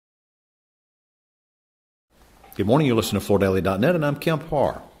Good morning, you listen to FloorDaily.net, and I'm Kemp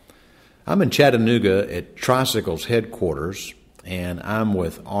Harr. I'm in Chattanooga at Tricycles headquarters, and I'm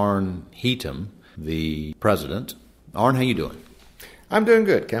with Aern Hetem, the president. Aern, how you doing? I'm doing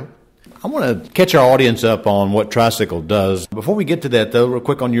good, Kemp. I want to catch our audience up on what Tricycle does. Before we get to that, though, real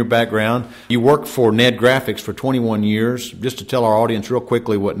quick on your background. You worked for Ned Graphics for 21 years. Just to tell our audience real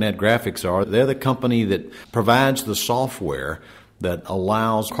quickly what Ned Graphics are, they're the company that provides the software that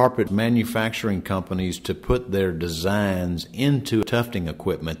allows carpet manufacturing companies to put their designs into tufting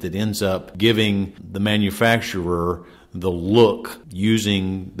equipment that ends up giving the manufacturer the look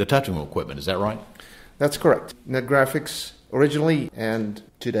using the tufting equipment. Is that right? That's correct. Ned Graphics originally and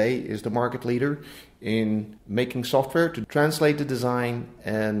today is the market leader in making software to translate the design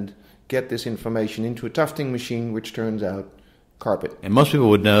and get this information into a tufting machine, which turns out carpet. And most people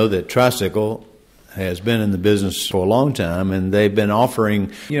would know that Tricycle has been in the business for a long time, and they've been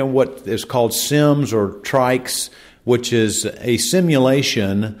offering, what is called sims or trikes, which is a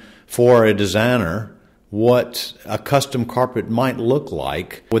simulation for a designer what a custom carpet might look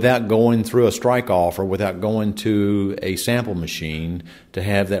like without going through a strike-off or without going to a sample machine to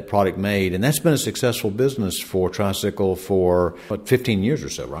have that product made. And that's been a successful business for Tricycle for, 15 years or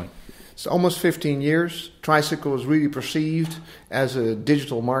so, right? It's almost 15 years. Tricycle is really perceived as a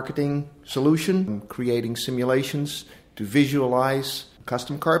digital marketing solution, creating simulations to visualize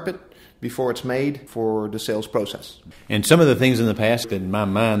custom carpet before it's made for the sales process. And some of the things in the past in my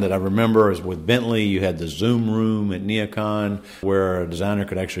mind that I remember is with Bentley, you had the Zoom room at Neocon where a designer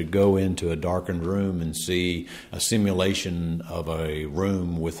could actually go into a darkened room and see a simulation of a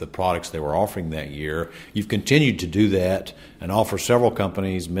room with the products they were offering that year. You've continued to do that and offer several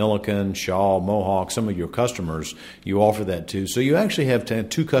companies, Milliken, Shaw, Mohawk, some of your customers you offer that to. So you actually have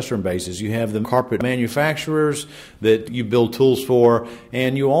two customer bases. You have the carpet manufacturers that you build tools for,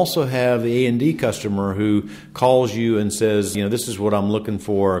 and you also have the A&D customer who calls you and says, this is what I'm looking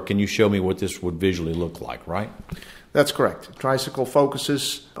for. Can you show me what this would visually look like, right? That's correct. Tricycle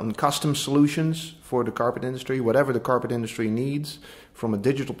focuses on custom solutions for the carpet industry, whatever the carpet industry needs from a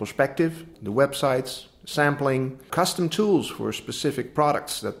digital perspective, the websites, sampling, custom tools for specific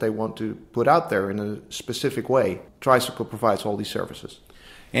products that they want to put out there in a specific way. Tricycle provides all these services.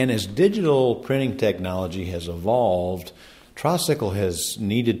 And as digital printing technology has evolved, Tricycle has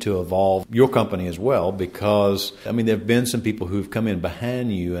needed to evolve your company as well because, there have been some people who've come in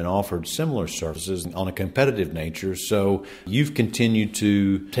behind you and offered similar services on a competitive nature. So you've continued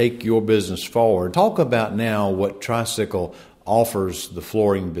to take your business forward. Talk about now what Tricycle offers the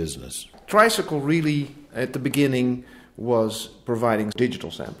flooring business. Tricycle really, at the beginning, was providing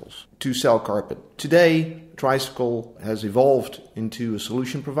digital samples to sell carpet. Today, Tricycle has evolved into a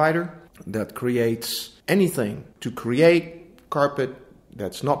solution provider that creates anything to create carpet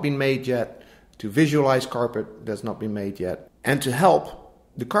that's not been made yet, to visualize carpet that's not been made yet, and to help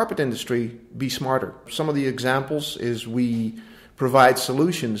the carpet industry be smarter. Some of the examples is we provide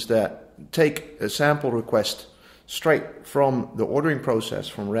solutions that take a sample request straight from the ordering process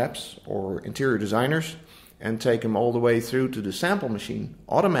from reps or interior designers and take them all the way through to the sample machine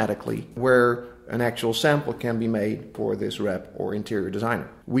automatically where an actual sample can be made for this rep or interior designer.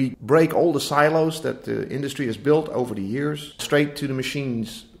 We break all the silos that the industry has built over the years straight to the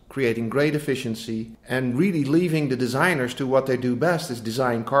machines, creating great efficiency and really leaving the designers to what they do best is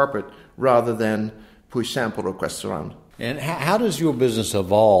design carpet rather than push sample requests around. And how does your business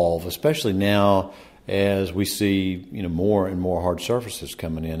evolve, especially now as we see more and more hard surfaces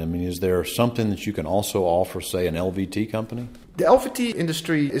coming in? Is there something that you can also offer, say, an LVT company? The LVT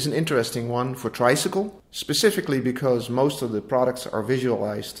industry is an interesting one for Tricycle, specifically because most of the products are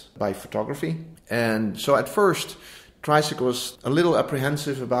visualized by photography. And so at first, Tricycle was a little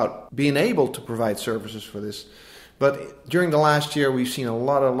apprehensive about being able to provide services for this. But during the last year, we've seen a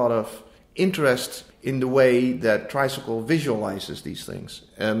lot of interest in the way that Tricycle visualizes these things.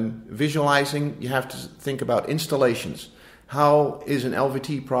 Visualizing, you have to think about installations. How is an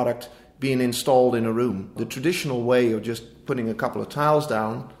LVT product being installed in a room? The traditional way of just putting a couple of tiles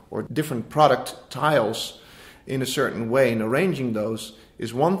down or different product tiles in a certain way and arranging those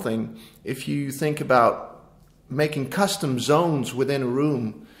is one thing. If you think about making custom zones within a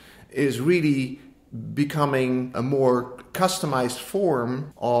room is really becoming a more customized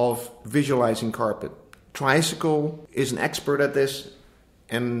form of visualizing carpet. Tricycle is an expert at this,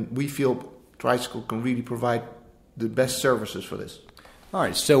 and we feel Tricycle can really provide the best services for this. All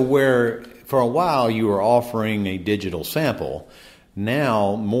right, so where for a while you were offering a digital sample,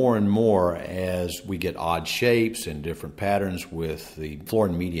 now more and more as we get odd shapes and different patterns with the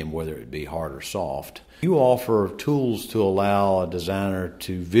flooring medium, whether it be hard or soft, you offer tools to allow a designer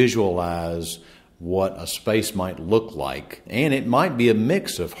to visualize what a space might look like. And it might be a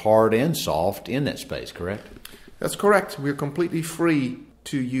mix of hard and soft in that space, correct? That's correct. We're completely free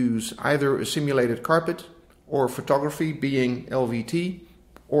to use either a simulated carpet or photography, being LVT,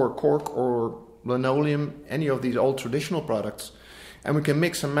 or cork or linoleum, any of these old traditional products. And we can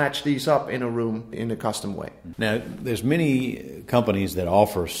mix and match these up in a room in a custom way. Now, there's many companies that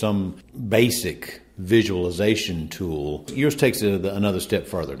offer some basic visualization tool. Yours takes it another step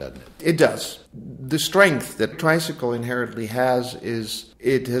further, doesn't it? It does. The strength that Tricycle inherently has is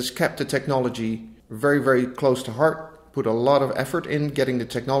it has kept the technology very, very close to heart, put a lot of effort in getting the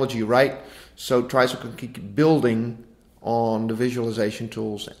technology right, so Tricycle can keep building on the visualization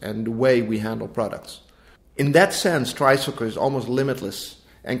tools and the way we handle products. In that sense, Tricycle is almost limitless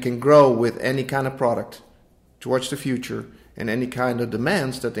and can grow with any kind of product towards the future and any kind of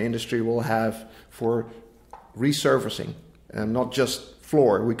demands that the industry will have for resurfacing, and not just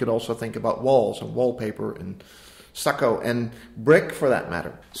floor. We could also think about walls and wallpaper and stucco and brick for that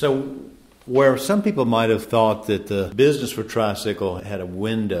matter. So where some people might have thought that the business for Tricycle had a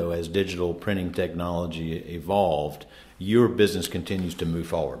window as digital printing technology evolved, your business continues to move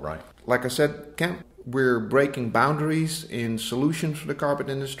forward, right? Like I said, Kemp, we're breaking boundaries in solutions for the carpet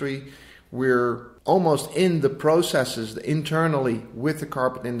industry. We're almost in the processes internally with the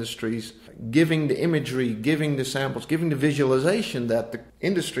carpet industries, giving the imagery, giving the samples, giving the visualization that the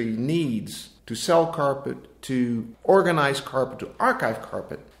industry needs to sell carpet, to organize carpet, to archive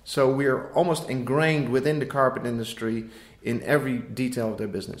carpet. So we're almost ingrained within the carpet industry in every detail of their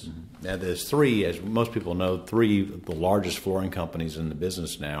business. Now, there's three, as most people know, three of the largest flooring companies in the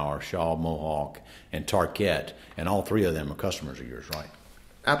business now are Shaw, Mohawk, and Tarkett, and all three of them are customers of yours, right?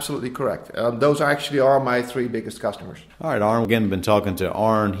 Absolutely correct. Those actually are my three biggest customers. All right, Aern, again, been talking to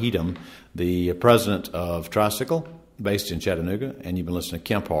Aern Hetem, the president of Tricycle, based in Chattanooga, and you've been listening to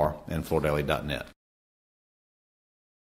Kemp Harr and FloorDaily.net.